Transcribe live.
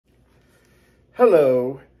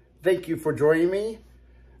Hello, thank you for joining me.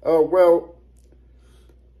 Well,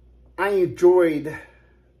 I enjoyed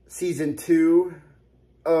season 2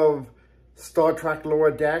 of Star Trek Lower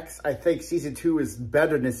Decks. I think season 2 is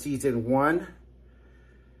better than season 1.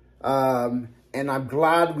 And I'm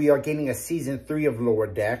glad we are getting a season 3 of Lower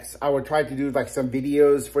Decks. I will try to do like some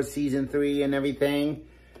videos for season 3 and everything.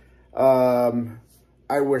 I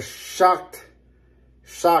was shocked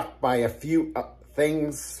by a few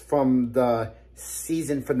things from the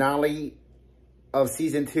season finale of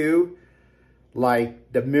season 2,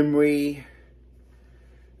 like the memory,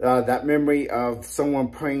 that memory of someone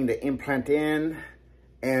putting the implant in,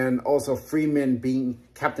 and also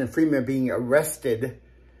Captain Freeman being arrested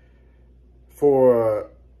for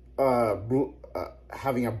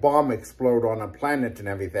having a bomb explode on a planet and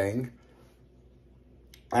everything.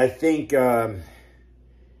 I think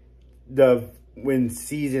when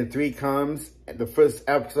season 3 comes, the first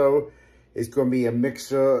episode is going to be a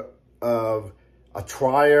mixture of a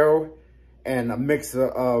trial and a mixture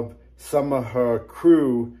of some of her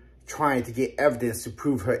crew trying to get evidence to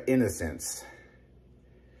prove her innocence.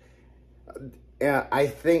 I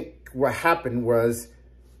think what happened was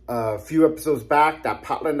a few episodes back, that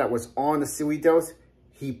pilot that was on the Cerritos,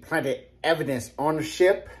 he planted evidence on the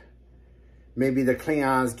ship. Maybe the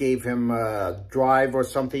Klingons gave him a drive or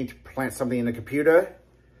something to plant something in the computer.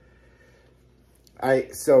 I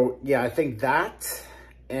think that,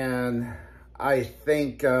 and I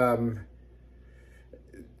think on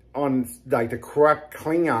like the corrupt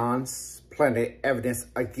Klingons planted evidence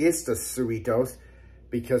against the Cerritos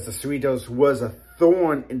because the Cerritos was a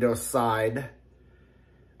thorn in their side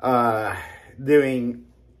during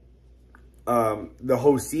the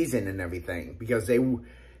whole season and everything, because the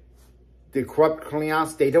corrupt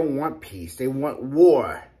Klingons, they don't want peace, they want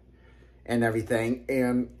war and everything.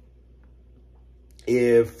 And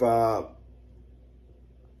if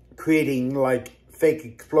creating like fake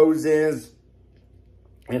explosions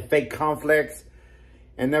and fake conflicts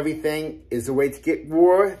and everything is a way to get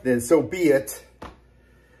war, then so be it.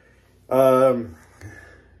 Yeah,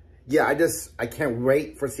 I can't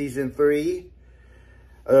wait for season 3.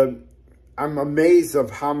 I'm amazed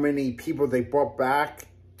of how many people they brought back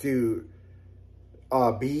to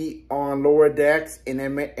be on Lower Decks in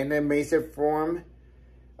animation form.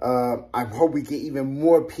 I hope we get even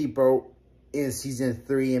more people in season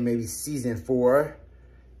 3 and maybe season 4,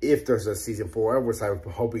 if there's a season 4, which I'm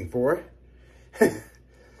hoping for.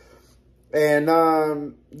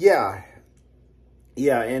 And yeah,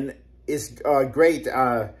 and it's great.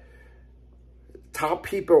 Top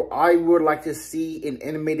people I would like to see in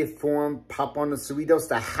animated form pop on the Cerritos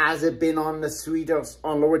that hasn't been on the Cerritos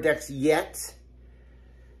on Lower Decks yet.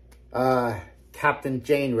 Captain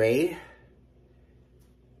Janeway,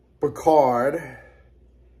 Picard,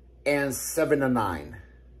 and 7 of 9.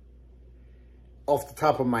 Off the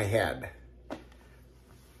top of my head.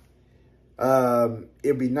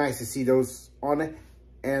 It'd be nice to see those on it.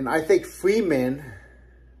 And I think Freeman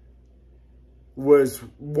was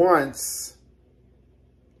once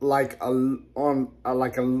like a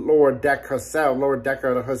lower decker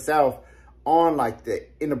herself on like the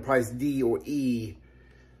Enterprise D or E,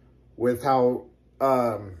 with how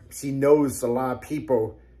she knows a lot of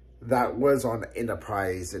people that was on the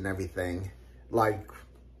Enterprise and everything. Like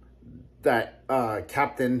that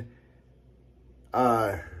captain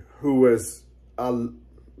who was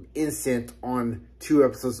innocent on 2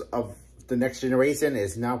 episodes of The Next Generation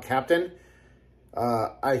is now captain.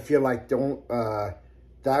 I feel like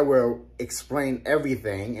that will explain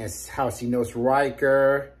everything, as how she knows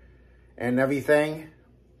Riker and everything.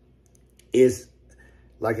 Is,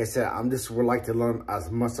 like I said, I just would like to learn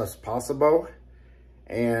as much as possible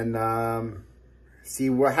and see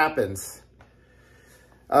what happens.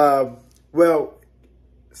 Well,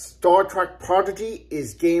 Star Trek Prodigy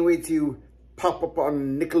is getting ready to pop up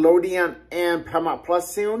on Nickelodeon and Paramount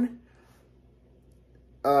Plus soon.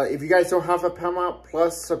 If you guys don't have a Paramount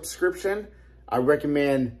Plus subscription, I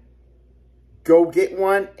recommend go get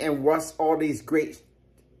one and watch all these great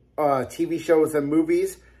TV shows and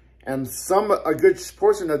movies. And a good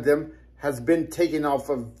portion of them has been taken off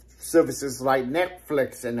of services like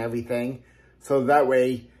Netflix and everything. So that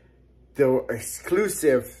way, they're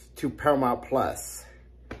exclusive to Paramount Plus.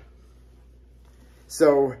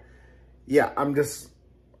 So, yeah, I'm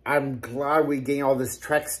glad we're getting all this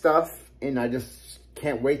Trek stuff. And I just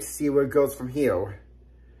can't wait to see where it goes from here.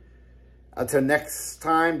 Until next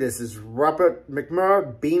time, this is Robert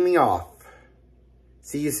McMurray beaming off.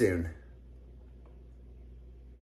 See you soon.